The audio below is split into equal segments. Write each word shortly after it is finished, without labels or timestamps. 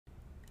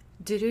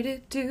Do do do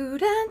do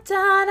da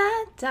da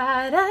da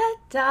da da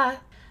da.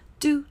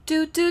 Do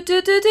do do do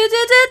do do do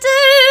do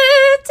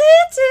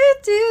do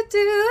do do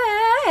do.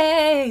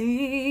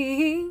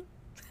 Hey.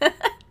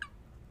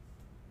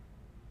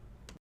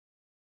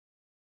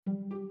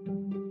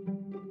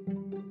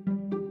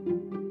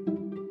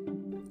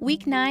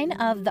 Week 9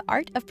 of The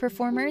Art of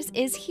Performers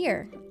is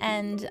here,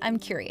 and I'm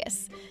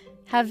curious.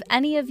 Have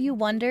any of you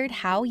wondered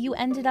how you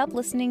ended up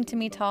listening to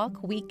me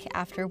talk week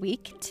after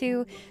week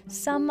to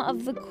some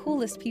of the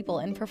coolest people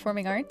in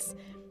performing arts?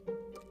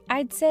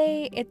 I'd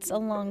say it's a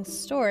long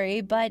story,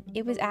 but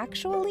it was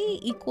actually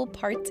equal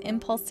parts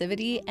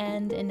impulsivity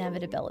and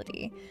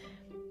inevitability.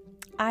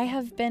 I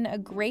have been a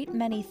great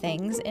many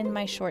things in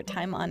my short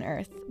time on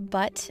Earth,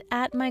 but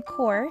at my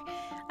core,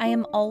 I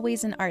am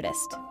always an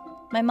artist.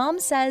 My mom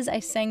says I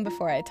sang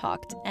before I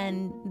talked,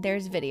 and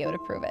there's video to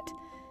prove it.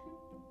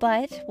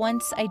 But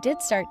once I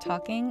did start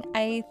talking,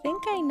 I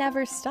think I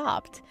never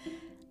stopped.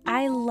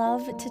 I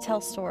love to tell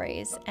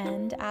stories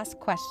and ask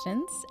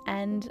questions,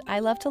 and I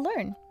love to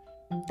learn.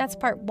 That's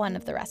part 1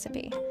 of the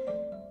recipe.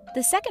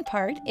 The second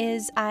part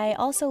is I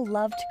also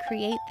love to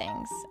create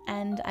things,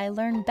 and I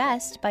learn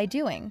best by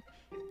doing.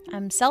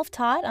 I'm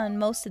self-taught on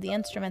most of the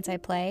instruments I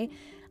play.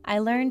 I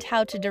learned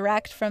how to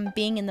direct from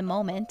being in the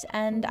moment,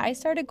 and I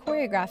started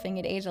choreographing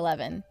at age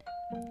 11.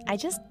 I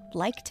just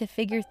like to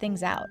figure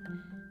things out.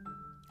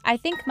 I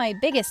think my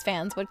biggest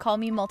fans would call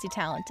me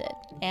multi-talented,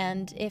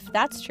 and if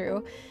that's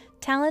true,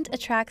 talent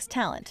attracts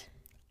talent.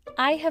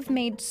 I have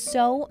made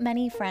so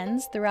many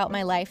friends throughout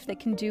my life that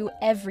can do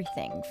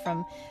everything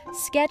from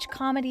sketch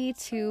comedy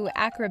to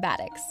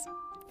acrobatics.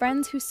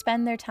 Friends who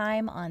spend their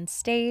time on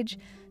stage,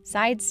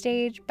 side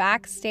stage,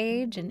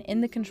 backstage, and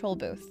in the control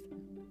booth.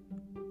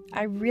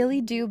 I really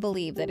do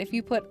believe that if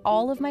you put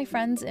all of my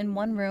friends in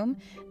one room,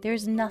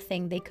 there's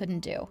nothing they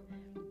couldn't do.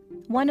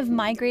 One of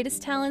my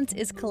greatest talents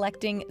is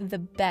collecting the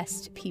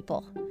best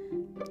people.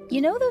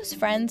 You know those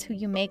friends who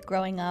you make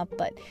growing up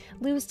but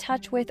lose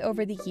touch with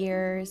over the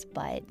years,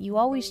 but you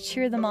always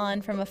cheer them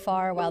on from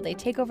afar while they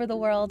take over the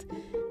world?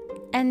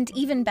 And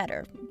even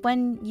better,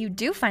 when you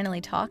do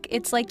finally talk,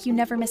 it's like you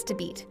never missed a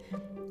beat.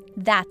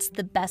 That's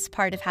the best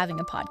part of having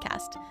a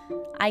podcast.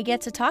 I get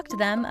to talk to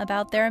them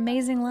about their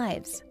amazing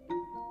lives.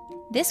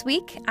 This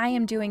week, I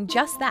am doing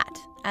just that,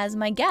 as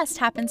my guest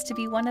happens to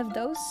be one of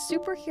those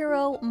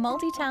superhero,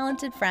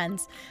 multi-talented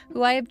friends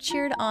who I have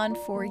cheered on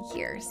for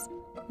years,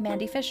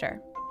 Mandy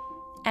Fisher.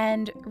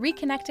 And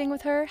reconnecting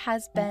with her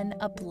has been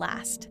a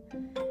blast.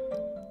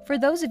 For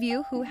those of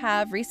you who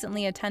have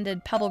recently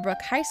attended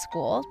Pebblebrook High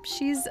School,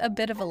 she's a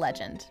bit of a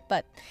legend.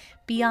 But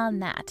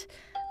beyond that,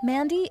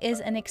 Mandy is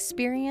an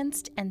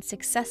experienced and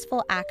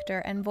successful actor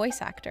and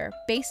voice actor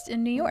based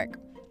in New York,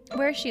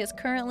 where she is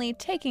currently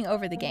taking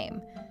over the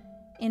game.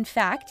 In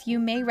fact, you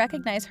may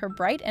recognize her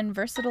bright and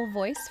versatile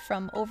voice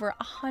from over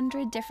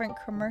 100 different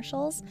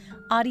commercials,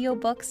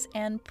 audiobooks,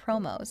 and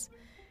promos.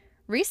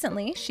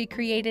 Recently, she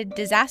created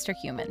Disaster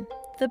Human,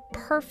 the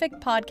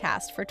perfect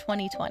podcast for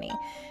 2020,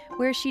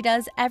 where she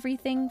does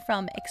everything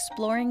from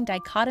exploring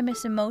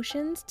dichotomous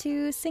emotions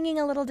to singing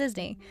a little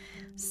Disney.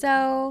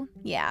 So,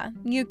 yeah,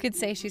 you could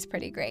say she's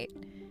pretty great.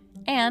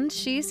 And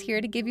she's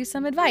here to give you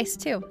some advice,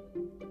 too.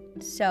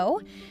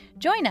 So,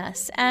 join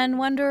us and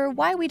wonder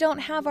why we don't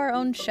have our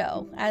own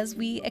show as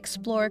we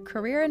explore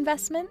career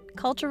investment,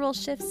 cultural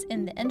shifts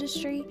in the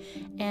industry,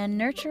 and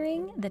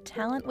nurturing the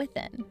talent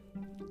within.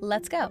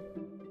 Let's go.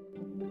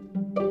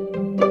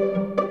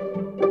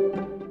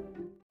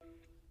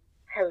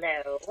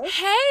 Hello.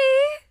 Hey!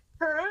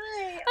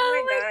 Hi.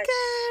 Oh my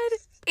God.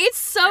 It's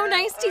so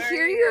nice to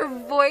hear your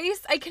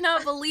voice. I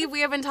cannot believe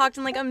we haven't talked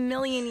in like a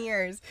million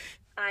years.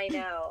 I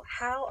know.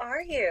 How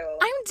are you?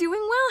 I'm doing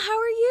well. How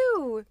are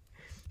you?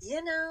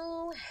 You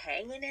know,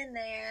 hanging in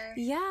there.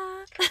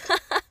 Yeah.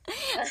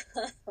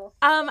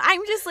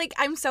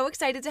 I'm so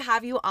excited to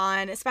have you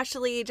on,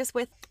 especially just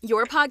with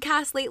your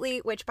podcast lately,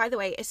 which, by the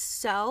way, is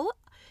so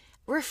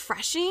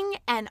refreshing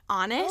and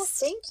honest. Oh,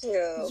 thank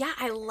you. Yeah,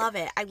 I love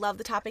it. I love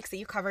the topics that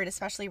you covered,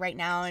 especially right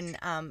now, and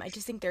I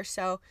just think they're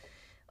so...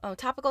 Oh,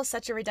 topical is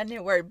such a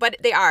redundant word, but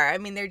they are. I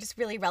mean, they're just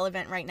really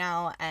relevant right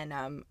now, and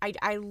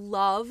I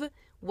love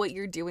what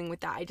you're doing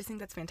with that. I just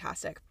think that's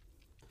fantastic.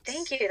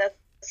 Thank you. That's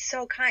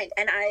so kind.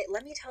 And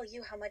let me tell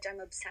you how much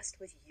I'm obsessed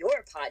with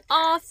your podcast.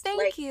 Oh,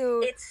 thank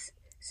you. It's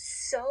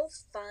so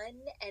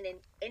fun and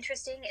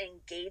interesting and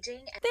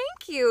engaging.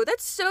 Thank you.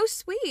 That's so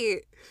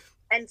sweet.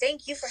 And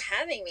thank you for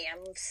having me.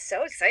 I'm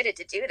so excited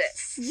to do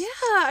this. Yeah,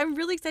 I'm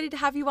really excited to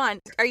have you on.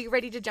 Are you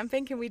ready to jump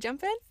in? Can we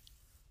jump in?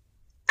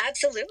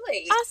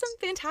 Absolutely. Awesome.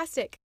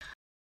 Fantastic.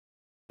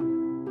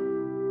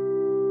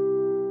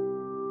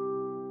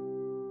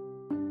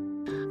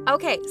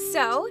 Okay,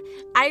 so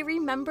I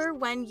remember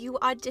when you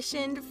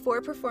auditioned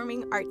for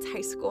Performing Arts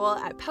High School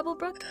at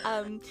Pebblebrook,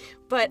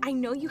 but I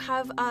know you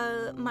have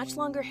a much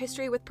longer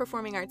history with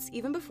performing arts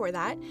even before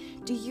that.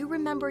 Do you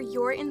remember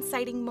your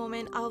inciting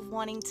moment of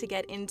wanting to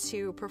get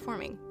into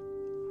performing?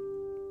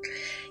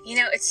 You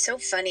know, it's so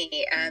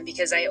funny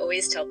because I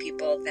always tell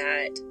people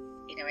that,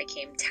 I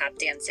came tap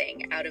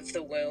dancing out of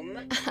the womb.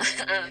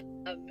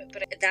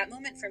 But that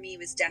moment for me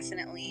was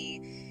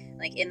definitely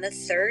like in the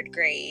third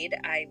grade.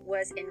 I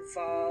was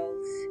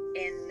involved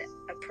in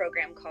a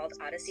program called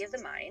Odyssey of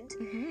the Mind.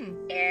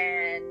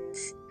 And,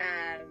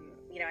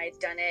 I'd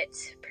done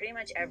it pretty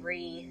much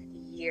every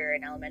year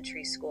in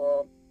elementary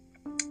school.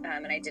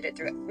 And I did it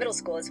through middle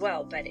school as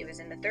well, but it was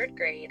in the third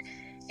grade.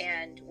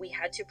 And we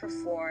had to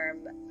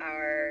perform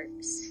our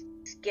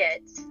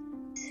skit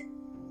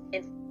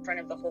in front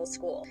of the whole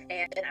school.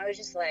 And I was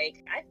just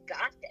like, I've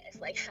got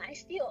this. Like, I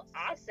feel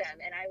awesome.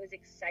 And I was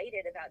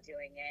excited about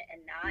doing it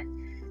and not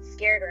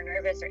scared or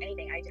nervous or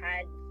anything. I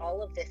had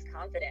all of this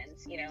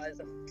confidence, as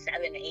a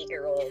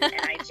 7-8-year-old.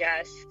 And I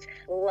just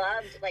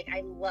loved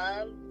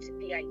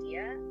the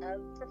idea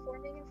of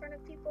performing in front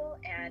of people.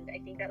 And I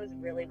think that was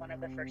really one of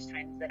the first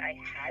times that I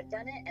had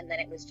done it. And then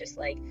it was just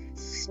like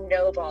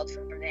snowballed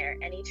from there,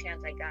 any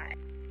chance I got.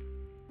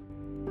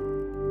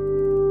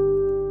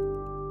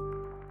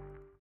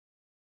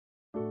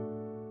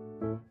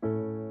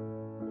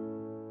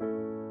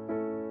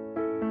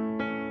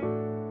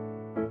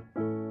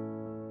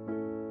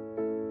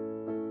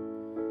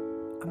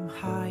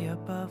 High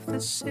above the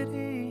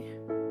city,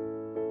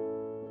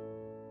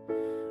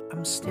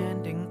 I'm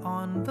standing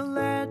on the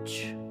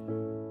ledge.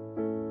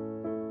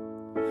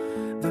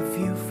 The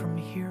view from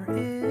here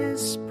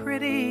is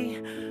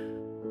pretty,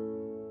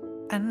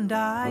 and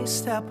I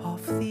step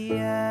off the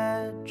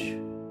edge.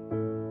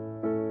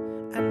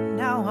 And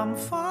now I'm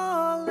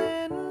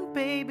falling,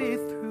 baby,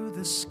 through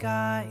the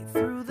sky,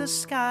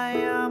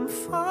 I'm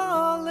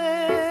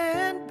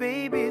falling,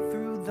 baby,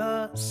 through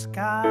the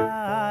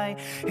sky.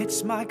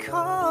 It's my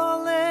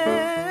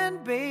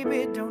calling,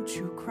 baby, don't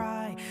you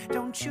cry,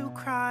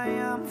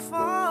 I'm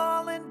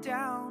falling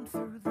down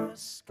through the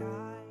sky.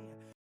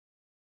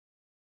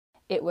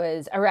 It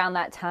was around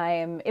that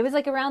time,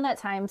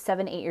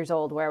 7, 8 years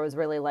old, where I was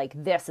really like,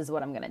 this is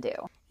what I'm going to do.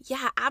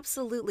 Yeah,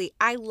 absolutely.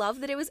 I love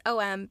that it was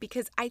OM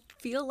because I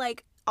feel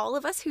like all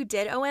of us who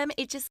did OM,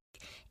 it just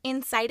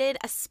incited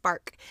a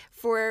spark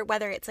for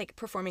whether it's like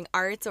performing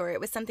arts or it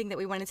was something that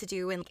we wanted to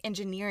do in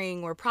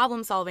engineering or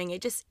problem solving.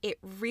 It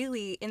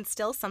really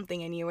instills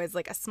something in you as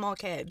like a small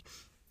kid.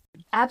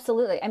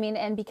 Absolutely. I mean,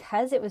 and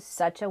because it was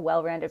such a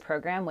well-rounded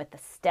program with the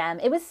STEM,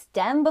 it was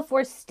STEM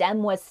before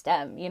STEM was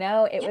STEM,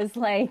 It was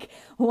like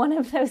one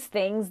of those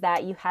things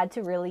that you had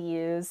to really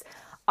use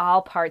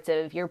all parts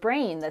of your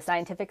brain, the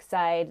scientific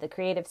side, the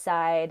creative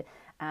side,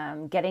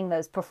 getting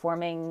those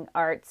performing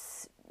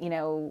arts,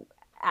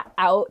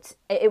 out.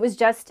 It was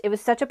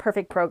such a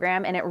perfect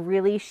program, and it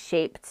really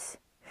shaped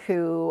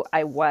who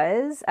I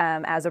was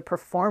as a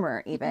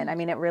performer even. I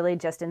mean, it really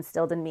just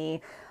instilled in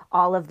me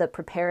all of the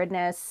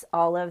preparedness,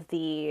 all of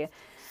the,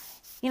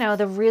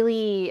 the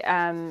really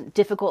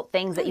difficult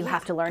things that you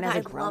have to learn as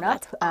a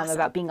grown-up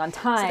about being on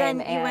time, so then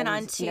you and went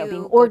on to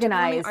being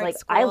organized. Like,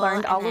 I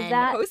learned all of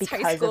that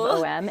because of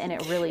OM, and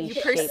it really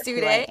shaped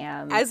who I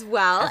am as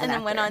well, and then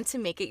actor. went on to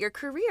make it your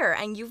career.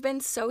 And you've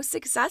been so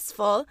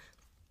successful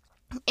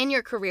in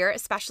your career,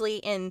 especially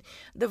in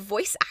the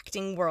voice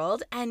acting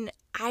world. And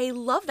I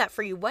love that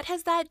for you. What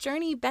has that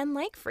journey been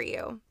like for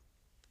you?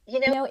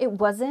 It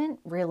wasn't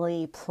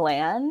really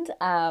planned.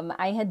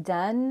 I had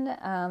done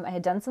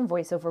some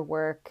voiceover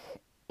work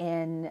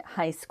in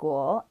high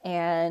school,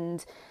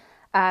 and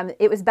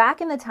it was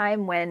back in the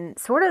time when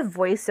sort of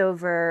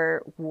voiceover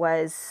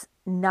was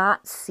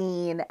not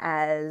seen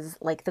as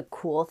like the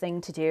cool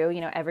thing to do.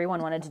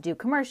 Everyone wanted to do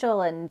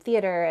commercial and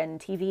theater and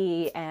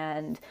TV,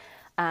 and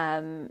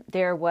the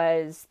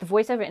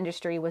voiceover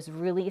industry was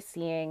really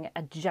seeing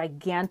a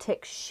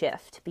gigantic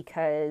shift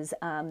because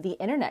the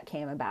internet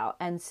came about.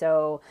 And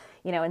so,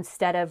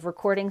 instead of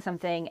recording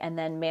something and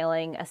then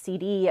mailing a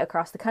CD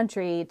across the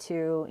country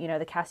to,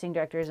 the casting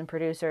directors and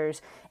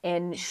producers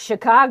in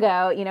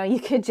Chicago, you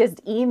could just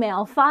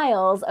email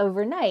files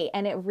overnight.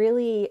 And it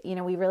really,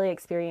 we really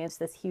experienced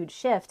this huge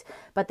shift,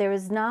 but there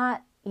was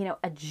not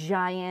a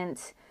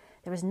giant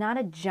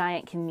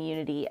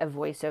community of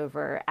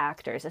voiceover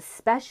actors,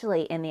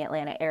 especially in the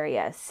Atlanta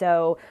area.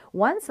 So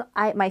once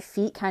my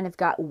feet kind of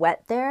got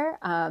wet there,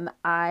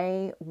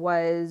 I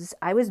was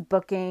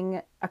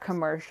booking a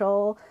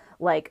commercial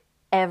like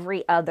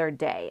every other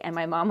day, and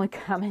my mom would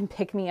come and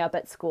pick me up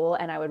at school,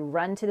 and I would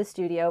run to the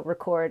studio,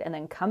 record, and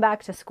then come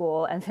back to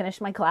school and finish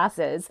my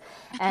classes.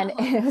 And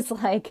it was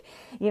like,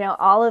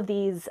 all of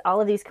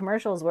these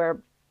commercials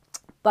were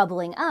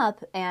bubbling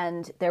up,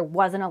 and there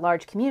wasn't a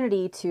large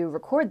community to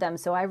record them.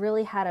 So I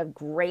really had a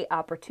great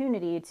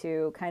opportunity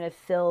to kind of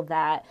fill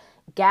that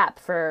gap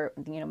for,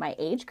 my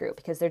age group,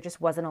 because there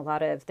just wasn't a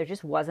lot of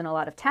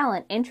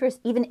talent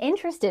even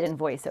interested in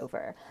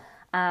voiceover.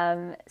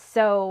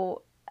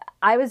 So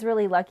I was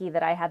really lucky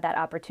that I had that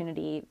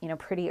opportunity,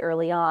 pretty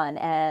early on.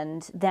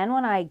 And then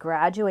when I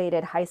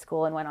graduated high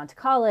school and went on to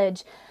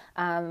college,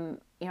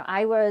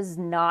 I was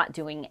not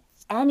doing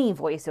any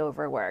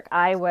voiceover work.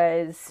 I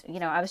was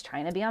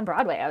trying to be on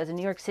Broadway. I was in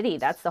New York City.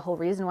 That's the whole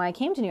reason why I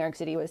came to New York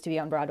City, was to be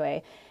on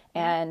Broadway.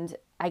 And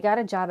I got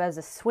a job as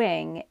a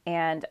swing,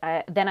 and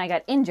then I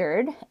got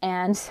injured,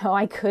 and so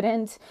I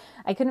couldn't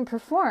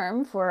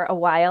perform for a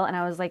while. And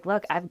I was like,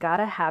 look, I've got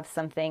to have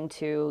something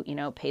to,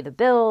 pay the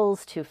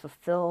bills, to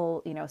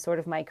fulfill, sort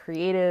of my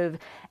creative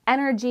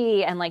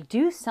energy, and like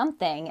do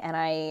something. And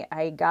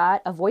I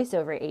got a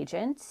voiceover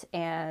agent,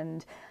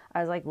 and I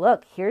was like,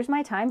 look, here's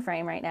my time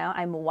frame right now.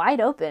 I'm wide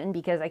open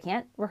because I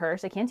can't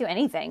rehearse. I can't do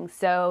anything.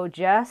 So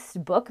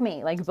just book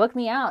me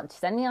out,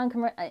 send me on,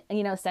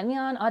 send me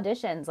on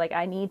auditions. Like,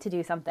 I need to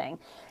do something.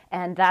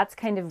 And that's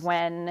kind of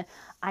when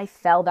I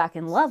fell back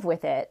in love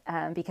with it,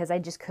 because I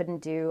just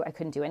couldn't do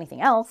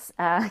anything else,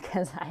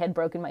 because I had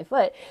broken my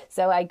foot.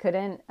 So I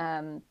couldn't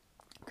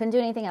do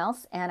anything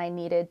else, and I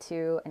needed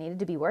to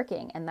be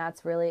working. And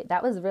that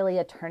was really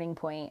a turning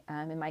point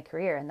in my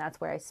career. And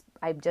that's where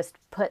I just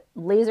put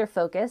laser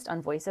focused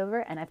on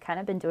voiceover, and I've kind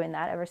of been doing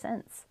that ever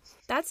since.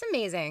 That's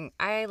amazing.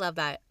 I love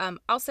that.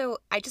 Also,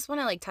 I just want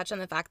to like touch on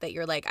the fact that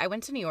you're like, I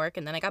went to New York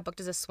and then I got booked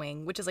as a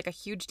swing, which is like a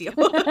huge deal.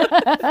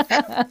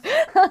 I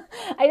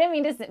didn't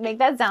mean to make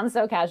that sound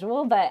so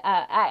casual, but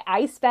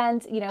I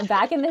spent,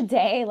 back in the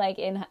day, like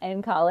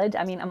in college,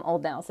 I mean, I'm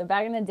old now. So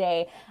back in the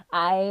day,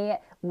 I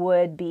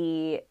would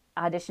be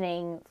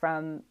auditioning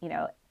from,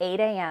 8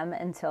 a.m.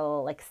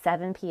 until like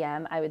 7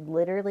 p.m. I would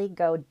literally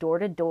go door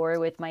to door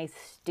with my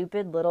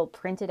stupid little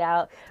printed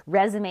out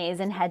resumes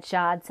and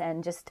headshots,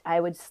 and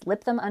I would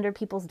slip them under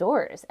people's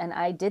doors. And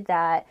I did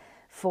that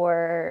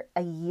for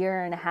a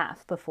year and a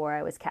half before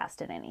I was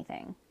cast in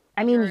anything.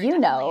 I mean, how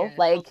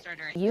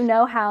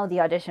the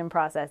audition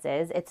process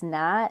is. It's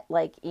not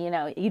like,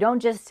 you don't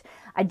just,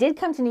 I did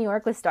come to New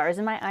York with stars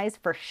in my eyes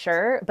for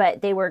sure,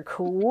 but they were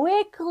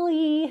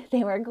quickly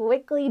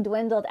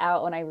dwindled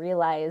out when I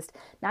realized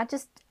not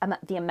just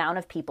the amount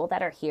of people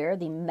that are here,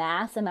 the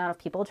mass amount of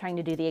people trying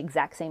to do the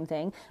exact same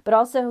thing, but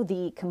also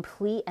the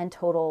complete and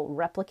total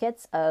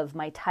replicates of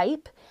my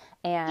type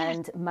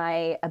and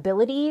my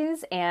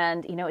abilities.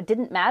 And, it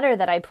didn't matter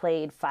that I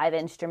played 5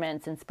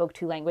 instruments and spoke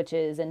 2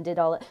 languages and did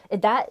all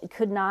that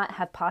could not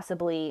have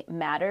possibly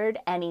mattered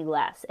any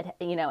less,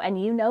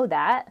 and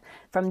that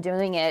from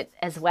doing it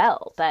as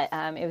well. But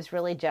it was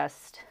really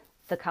just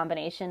the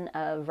combination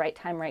of right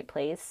time, right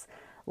place,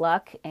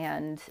 luck,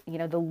 and,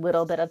 the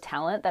little bit of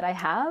talent that I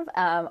have,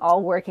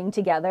 all working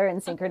together in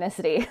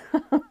synchronicity.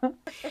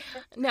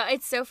 No,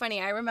 it's so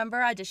funny. I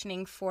remember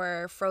auditioning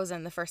for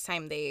Frozen the first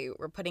time they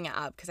were putting it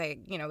up, because I,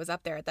 was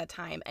up there at that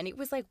time, and it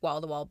was like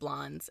wall-to-wall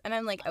blondes. And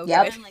I'm like,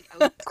 okay.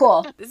 Yep.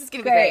 Cool. This is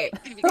going to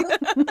be great.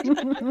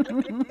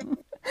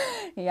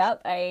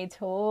 Yep, I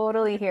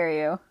totally hear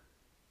you.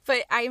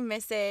 But I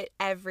miss it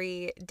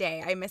every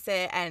day. I miss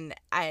it, and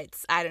I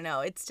don't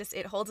know. It's just,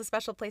 it holds a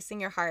special place in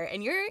your heart.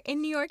 And you're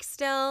in New York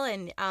still,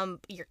 and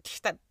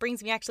that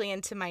brings me actually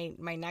into my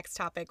next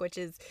topic, which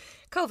is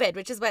COVID,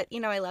 which is what,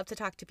 I love to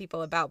talk to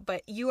people about.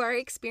 But you are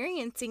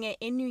experiencing it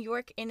in New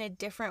York in a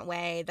different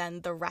way than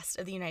the rest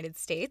of the United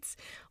States.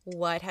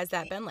 What has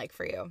that been like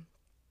for you?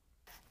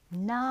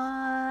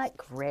 Not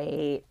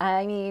great.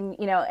 I mean,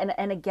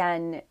 and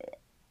again,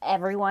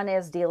 everyone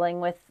is dealing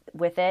with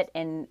it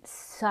in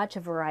such a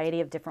variety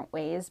of different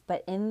ways,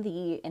 but in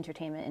the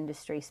entertainment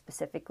industry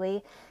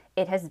specifically,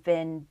 it has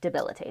been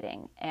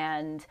debilitating.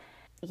 And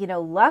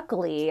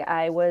luckily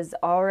I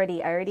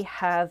already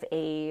have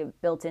a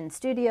built-in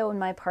studio in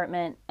my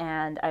apartment,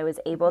 and I was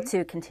able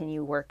to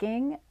continue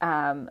working.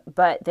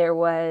 But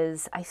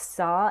I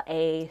saw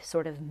a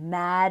sort of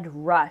mad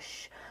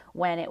rush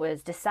when it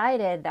was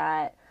decided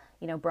that,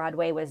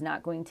 Broadway was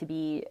not going to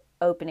be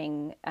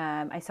opening.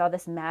 I saw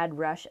this mad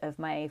rush of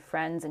my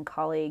friends and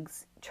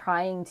colleagues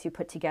trying to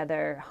put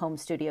together home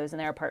studios in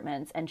their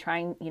apartments, and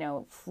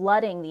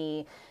flooding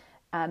the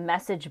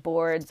message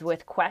boards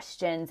with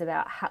questions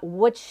about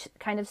which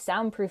kind of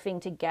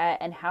soundproofing to get,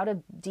 and how to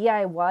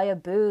DIY a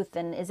booth,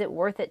 and is it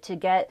worth it to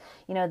get,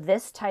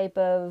 this type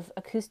of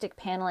acoustic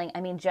paneling. I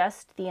mean,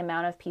 just the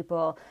amount of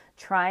people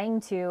trying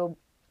to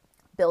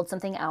build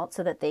something out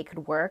so that they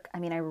could work. I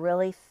mean, I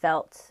really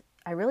felt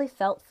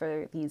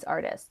for these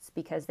artists,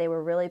 because they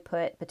were really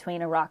put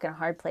between a rock and a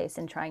hard place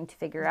and trying to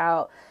figure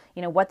out,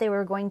 what they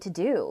were going to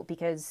do,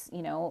 because,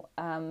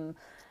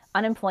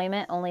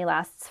 unemployment only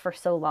lasts for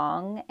so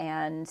long.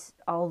 And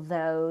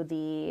although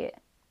the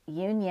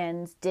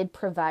unions did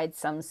provide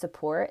some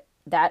support,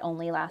 that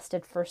only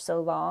lasted for so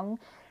long.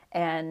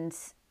 And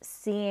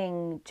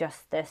seeing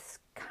just this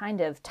kind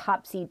of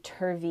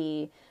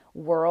topsy-turvy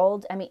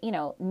world, I mean,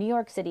 New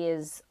York City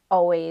is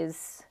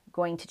always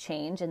going to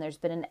change, and there's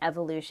been an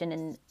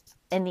evolution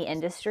in the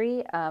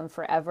industry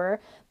forever,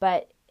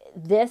 but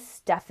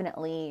this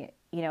definitely,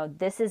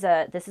 this is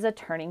a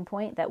turning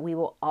point that we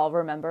will all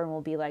remember, and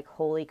we'll be like,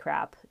 holy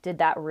crap, did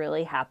that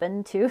really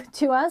happen to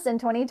us in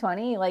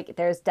 2020? Like,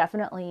 there's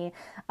definitely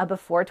a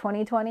before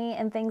 2020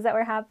 and things that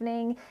were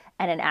happening,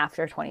 and an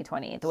after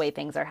 2020, the way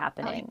things are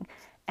happening.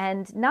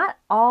 And not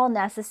all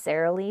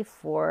necessarily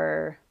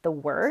for the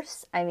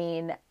worse. I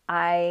mean,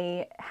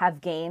 I have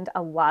gained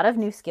a lot of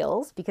new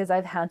skills because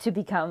I've had to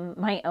become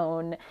my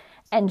own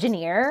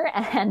engineer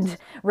and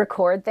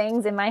record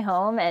things in my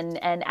home, and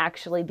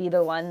actually be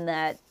the one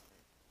that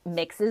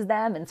mixes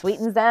them and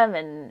sweetens them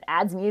and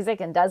adds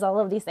music and does all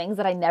of these things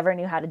that I never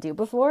knew how to do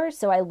before.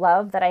 So I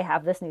love that I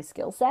have this new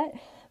skill set,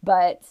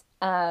 but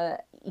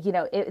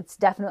it's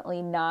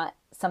definitely not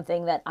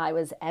something that I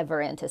was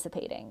ever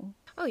anticipating.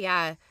 Oh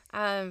yeah.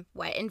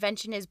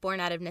 Invention is born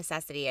out of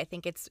necessity. I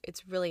think it's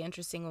really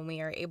interesting when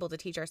we are able to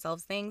teach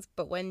ourselves things,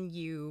 but when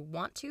you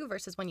want to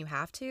versus when you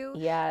have to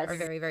Yes. are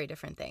very, very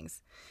different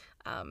things.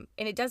 And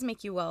it does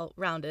make you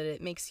well-rounded.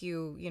 It makes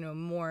you,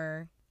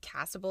 more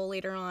castable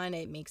later on.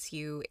 It makes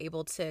you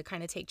able to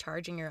kind of take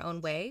charge in your own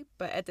way.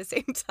 But at the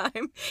same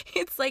time,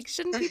 it's like,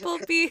 shouldn't people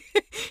be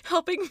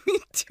helping me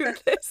do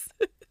this?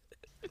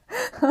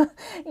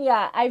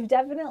 Yeah, I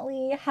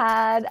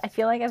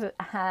feel like I've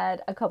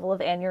had a couple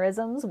of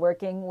aneurysms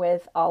working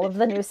with all of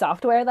the new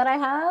software that I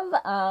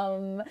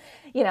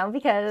have,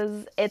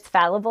 because it's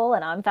fallible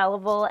and I'm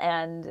fallible,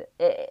 and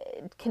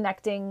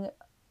connecting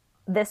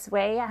this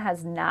way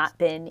has not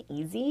been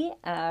easy,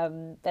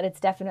 but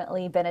it's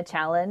definitely been a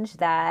challenge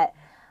that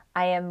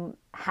I'm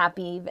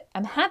happy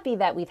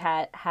that we've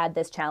had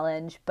this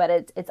challenge, but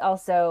it's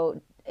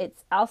also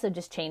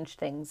just changed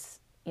things,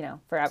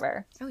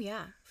 forever. Oh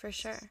yeah, for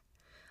sure.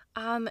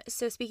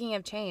 So speaking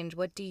of change,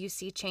 what do you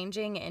see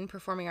changing in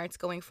performing arts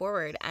going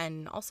forward?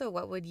 And also,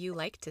 what would you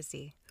like to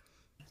see?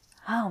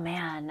 Oh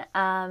man,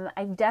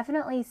 I've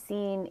definitely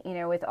seen,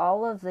 with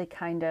all of the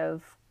kind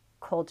of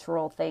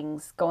cultural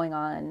things going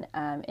on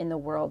in the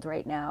world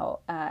right now,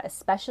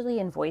 especially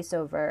in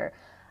voiceover,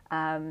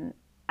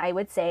 I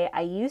would say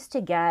I used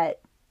to get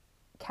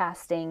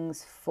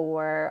castings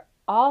for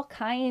all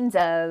kinds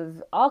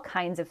of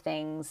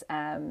things,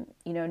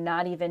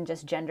 not even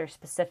just gender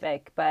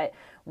specific, but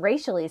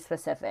racially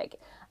specific.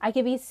 I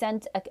could be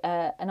sent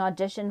an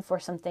audition for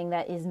something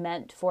that is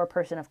meant for a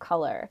person of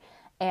color,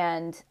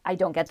 and I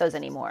don't get those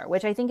anymore,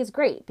 which I think is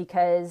great,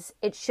 because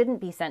it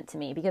shouldn't be sent to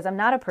me, because I'm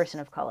not a person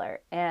of color.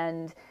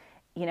 And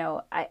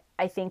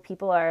I think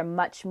people are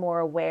much more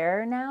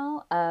aware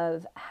now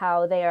of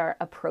how they are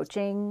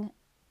approaching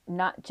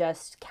not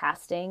just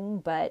casting,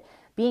 but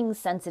being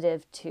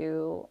sensitive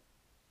to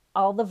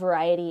all the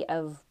variety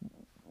of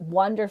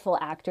wonderful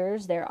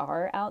actors there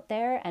are out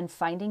there, and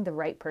finding the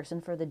right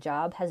person for the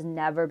job has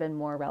never been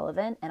more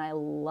relevant. And I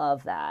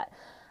love that.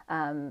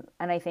 And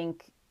I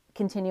think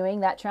continuing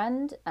that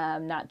trend,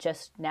 not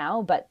just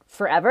now, but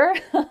forever,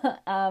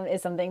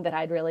 is something that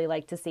I'd really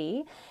like to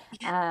see.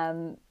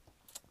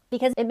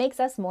 Because it makes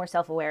us more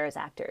self-aware as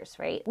actors,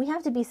 right? We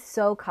have to be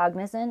so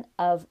cognizant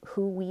of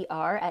who we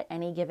are at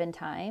any given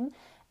time.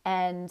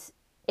 And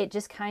it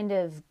just kind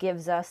of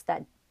gives us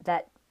that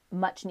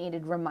much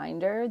needed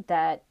reminder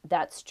that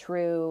that's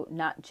true,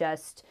 not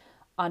just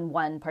on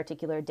one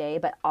particular day,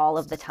 but all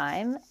of the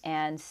time.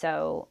 And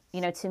so,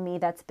 to me,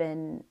 that's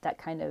been that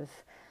kind of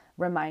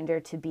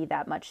reminder to be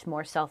that much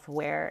more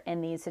self-aware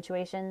in these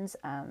situations.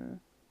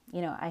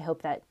 I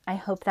hope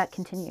that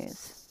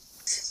continues.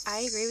 I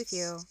agree with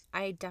you.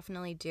 I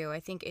definitely do. I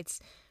think it's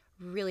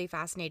really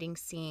fascinating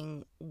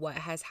seeing what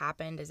has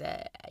happened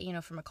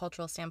from a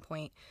cultural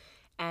standpoint.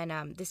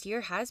 And this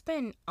year has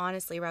been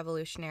honestly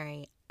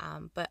revolutionary.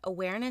 But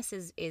awareness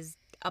is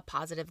a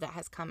positive that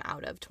has come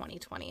out of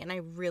 2020. And I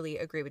really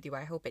agree with you.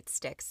 I hope it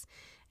sticks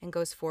and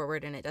goes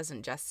forward, and it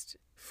doesn't just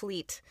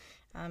fleet,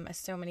 as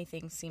so many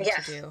things seem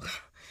to do,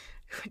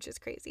 which is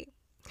crazy.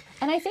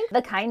 And I think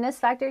the kindness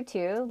factor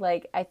too,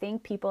 I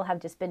think people have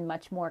just been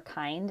much more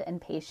kind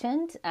and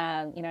patient.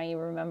 You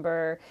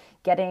remember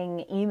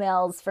getting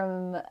emails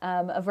from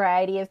a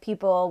variety of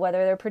people,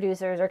 whether they're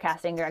producers or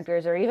casting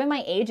directors or even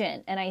my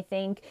agent. And I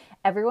think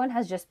everyone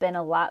has just been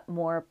a lot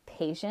more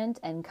patient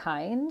and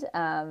kind,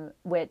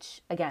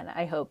 which again,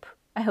 I hope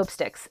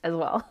sticks as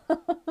well.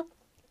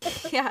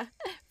 Yeah,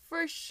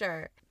 for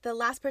sure. The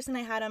last person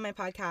I had on my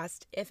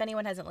podcast, if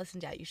anyone hasn't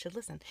listened yet, you should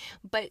listen.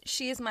 But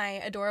she is my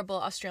adorable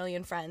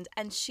Australian friend,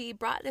 and she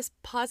brought this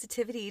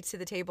positivity to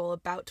the table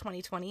about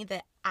 2020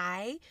 that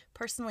I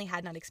personally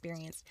had not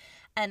experienced.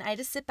 And I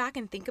just sit back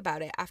and think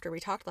about it after we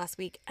talked last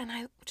week, and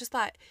I just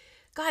thought,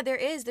 God,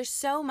 there's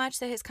so much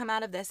that has come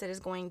out of this that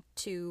is going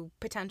to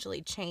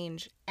potentially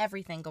change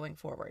everything going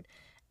forward.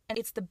 And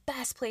it's the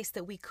best place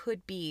that we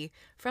could be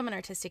from an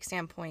artistic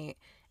standpoint,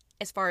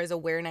 as far as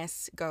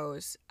awareness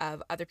goes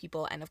of other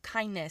people and of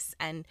kindness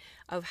and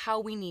of how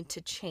we need to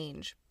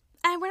change.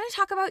 And we're going to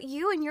talk about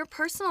you and your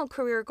personal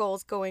career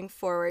goals going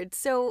forward.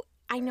 So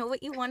I know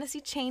what you want to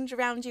see change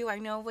around you. I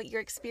know what you're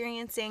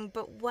experiencing,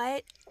 but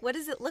what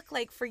does it look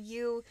like for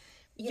you,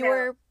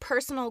 your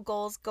personal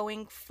goals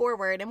going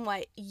forward, and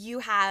what you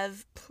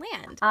have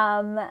planned?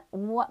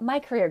 What my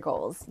career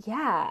goals?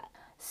 Yeah.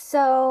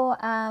 So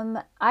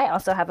I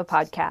also have a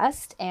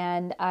podcast,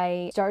 and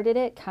I started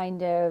it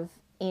kind of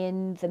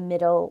in the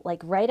middle,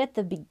 right at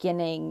the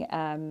beginning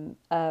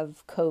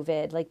of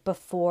COVID,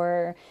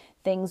 before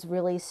things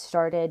really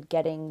started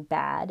getting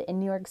bad in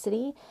New York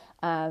City.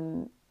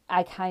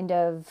 I kind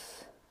of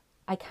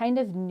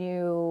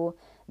knew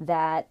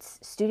that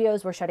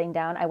studios were shutting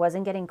down. I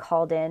wasn't getting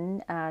called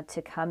in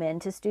to come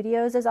into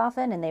studios as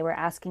often, and they were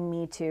asking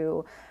me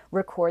to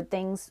record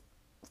things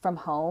from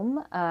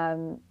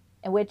home,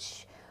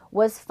 which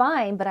was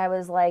fine, but I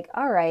was like,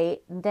 all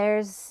right,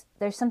 there's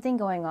something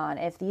going on.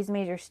 If these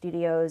major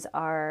studios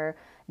are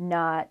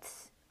not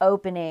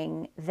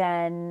opening,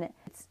 then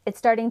it's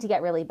starting to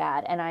get really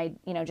bad. And I,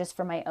 just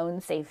for my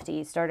own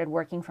safety, started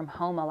working from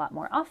home a lot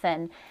more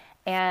often.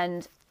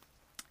 And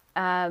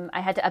I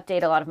had to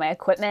update a lot of my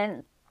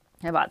equipment.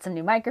 I bought some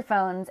new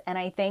microphones. And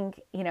I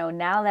think,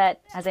 now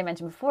that, as I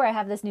mentioned before, I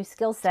have this new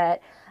skill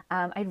set,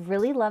 I'd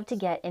really love to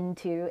get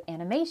into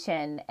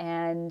animation.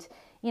 And,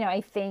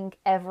 I think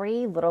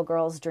every little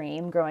girl's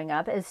dream growing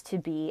up is to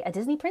be a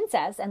Disney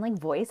princess and like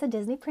voice a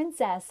Disney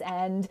princess.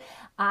 And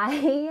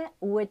I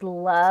would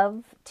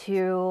love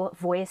to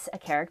voice a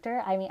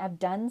character. I mean, I've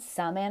done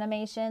some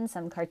animation,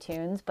 some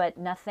cartoons, but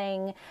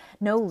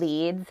no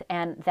leads.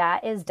 And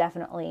that is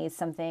definitely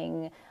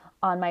something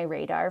on my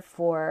radar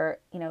for,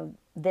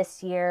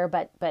 this year,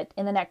 but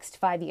in the next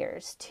 5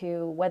 years,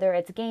 to whether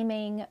it's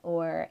gaming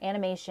or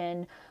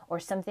animation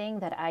or something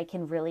that I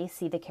can really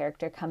see the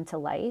character come to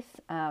life.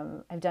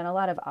 I've done a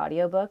lot of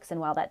audiobooks, and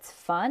while that's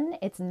fun,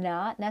 it's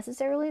not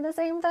necessarily the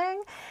same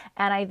thing.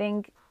 And I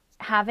think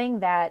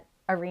having that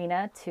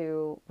arena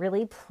to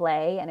really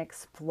play and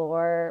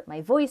explore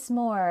my voice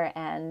more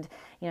and,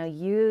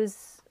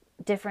 use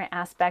different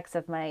aspects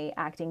of my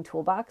acting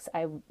toolbox,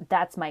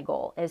 that's my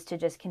goal, is to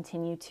just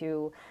continue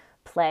to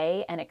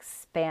play and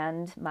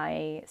expand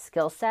my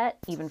skill set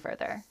even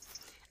further.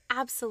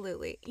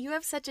 Absolutely. You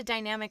have such a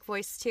dynamic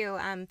voice too.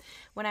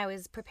 When I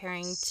was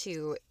preparing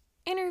to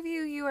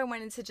interview you, I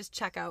wanted to just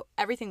check out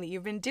everything that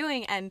you've been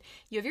doing, and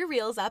you have your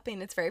reels up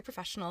and it's very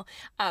professional.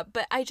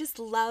 But I just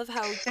love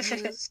how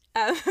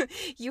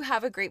you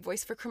have a great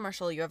voice for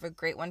commercial. You have a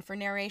great one for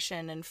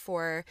narration and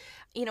for,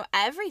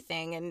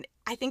 everything. And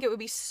I think it would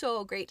be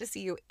so great to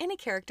see you in a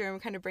character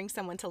and kind of bring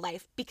someone to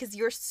life, because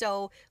you're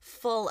so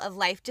full of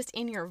life just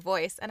in your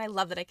voice. And I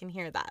love that I can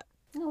hear that.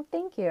 Oh,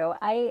 thank you.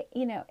 I,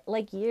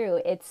 like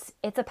you, it's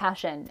a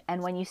passion.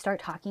 And when you start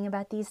talking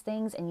about these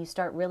things and you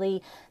start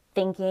really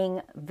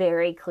thinking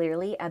very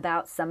clearly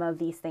about some of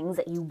these things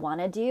that you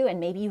want to do, and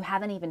maybe you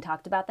haven't even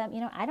talked about them,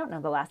 I don't know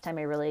the last time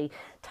I really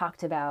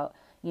talked about,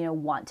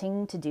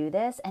 wanting to do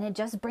this, and it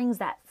just brings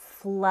that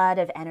flood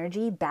of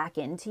energy back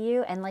into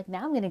you. And like,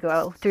 now I'm going to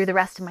go through the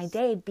rest of my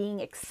day being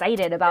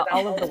excited about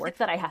all of the work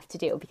that I have to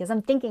do, because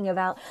I'm thinking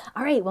about,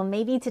 all right, well,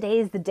 maybe today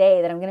is the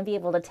day that I'm going to be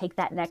able to take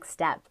that next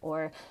step,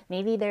 or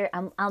maybe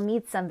I'll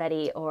meet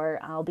somebody, or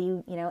I'll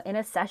be, in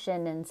a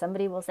session and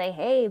somebody will say,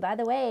 hey, by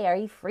the way, are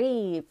you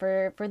free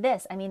for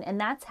this? I mean, and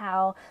that's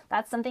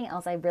something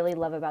else I really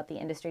love about the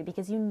industry,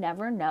 because you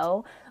never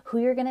know who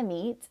you're going to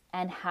meet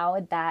and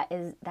how that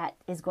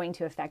is going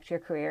to affect your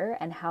career,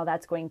 and how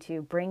that's going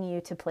to bring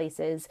you to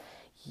places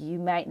you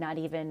might not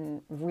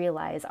even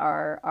realize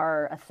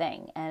are a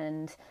thing.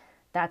 And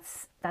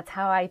that's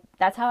how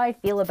I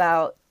feel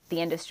about the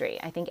industry.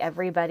 I think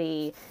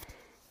everybody,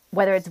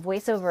 whether it's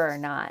voiceover or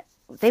not,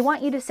 they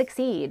want you to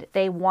succeed.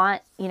 They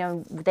want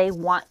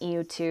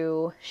you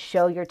to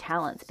show your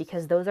talents,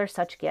 because those are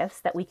such gifts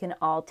that we can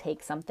all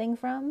take something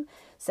from.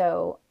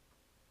 So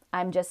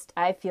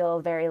I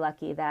feel very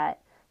lucky that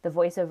the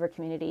voiceover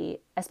community,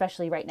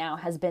 especially right now,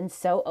 has been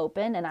so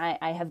open, and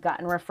I have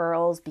gotten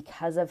referrals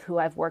because of who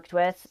I've worked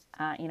with.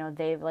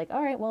 They've like,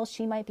 all right, well,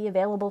 she might be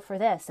available for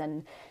this,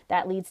 and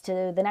that leads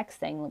to the next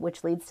thing,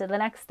 which leads to the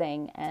next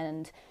thing.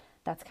 And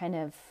that's kind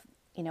of,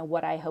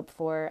 what I hope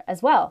for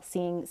as well,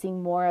 seeing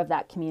more of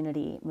that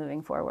community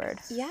moving forward.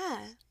 Yeah.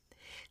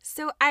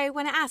 So I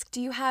want to ask,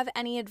 do you have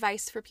any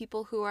advice for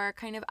people who are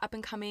kind of up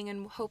and coming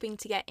and hoping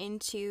to get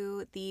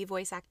into the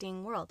voice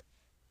acting world?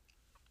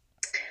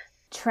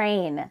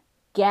 Train.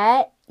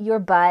 Get your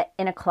butt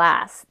in a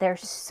class.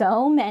 There's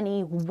so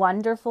many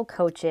wonderful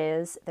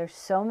coaches. There's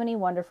so many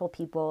wonderful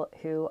people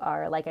who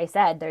are, like I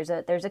said, there's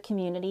a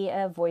community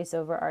of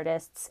voiceover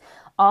artists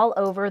all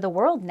over the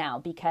world now,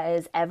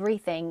 because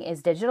everything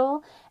is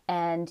digital,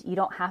 and you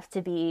don't have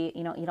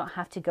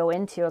to go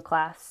into a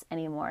class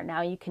anymore.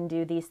 Now you can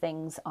do these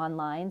things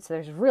online, so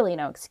there's really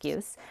no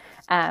excuse.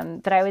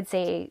 But I would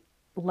say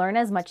learn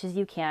as much as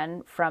you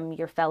can from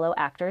your fellow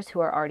actors who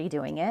are already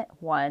doing it.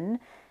 One,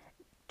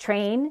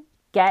 train,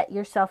 get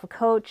yourself a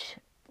coach,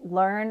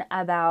 learn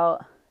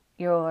about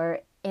your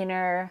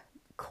inner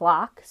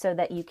clock so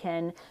that you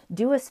can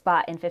do a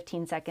spot in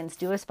 15 seconds,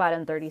 do a spot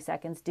in 30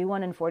 seconds, do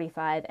one in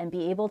 45, and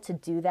be able to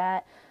do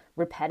that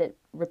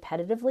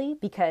repetitively,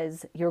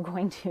 because you're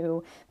going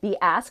to be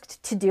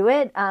asked to do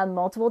it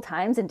multiple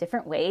times in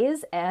different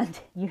ways, and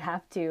you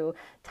have to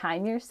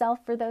time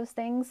yourself for those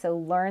things. So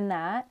learn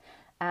that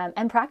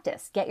and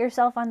practice. Get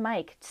yourself on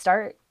mic.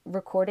 Start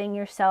recording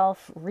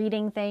yourself,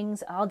 reading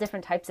things, all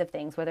different types of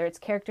things, whether it's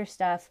character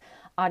stuff,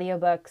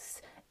 audiobooks,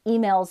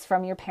 emails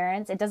from your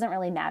parents. It doesn't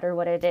really matter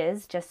what it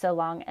is, just so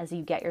long as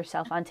you get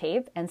yourself on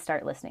tape and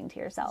start listening to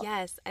yourself.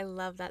 Yes, I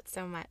love that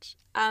so much.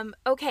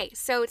 Okay,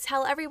 so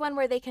tell everyone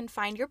where they can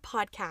find your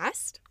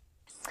podcast.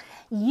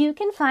 You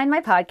can find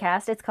my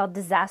podcast. It's called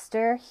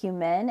Disaster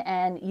Human,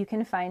 and you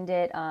can find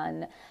it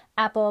on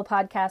Apple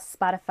Podcasts,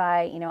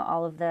 Spotify,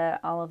 all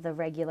of the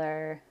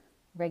regular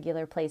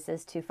regular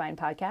places to find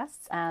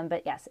podcasts.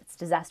 But yes, it's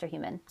Disaster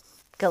Human.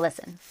 Go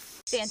listen.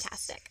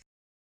 Fantastic.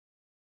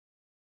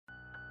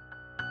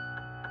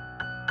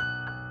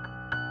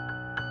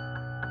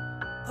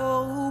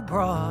 Oh,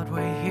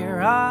 Broadway,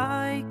 here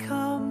I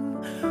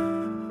come.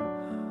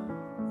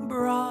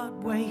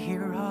 Broadway,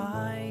 here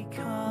I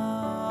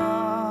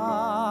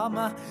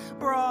come.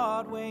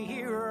 Broadway,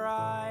 here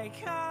I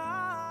come.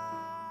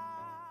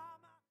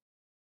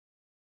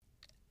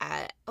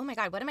 Oh my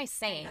God, what am I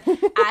saying?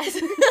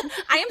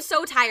 I am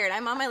so tired.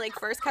 I'm on my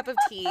first cup of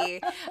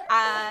tea.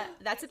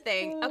 That's a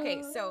thing.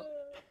 Okay, so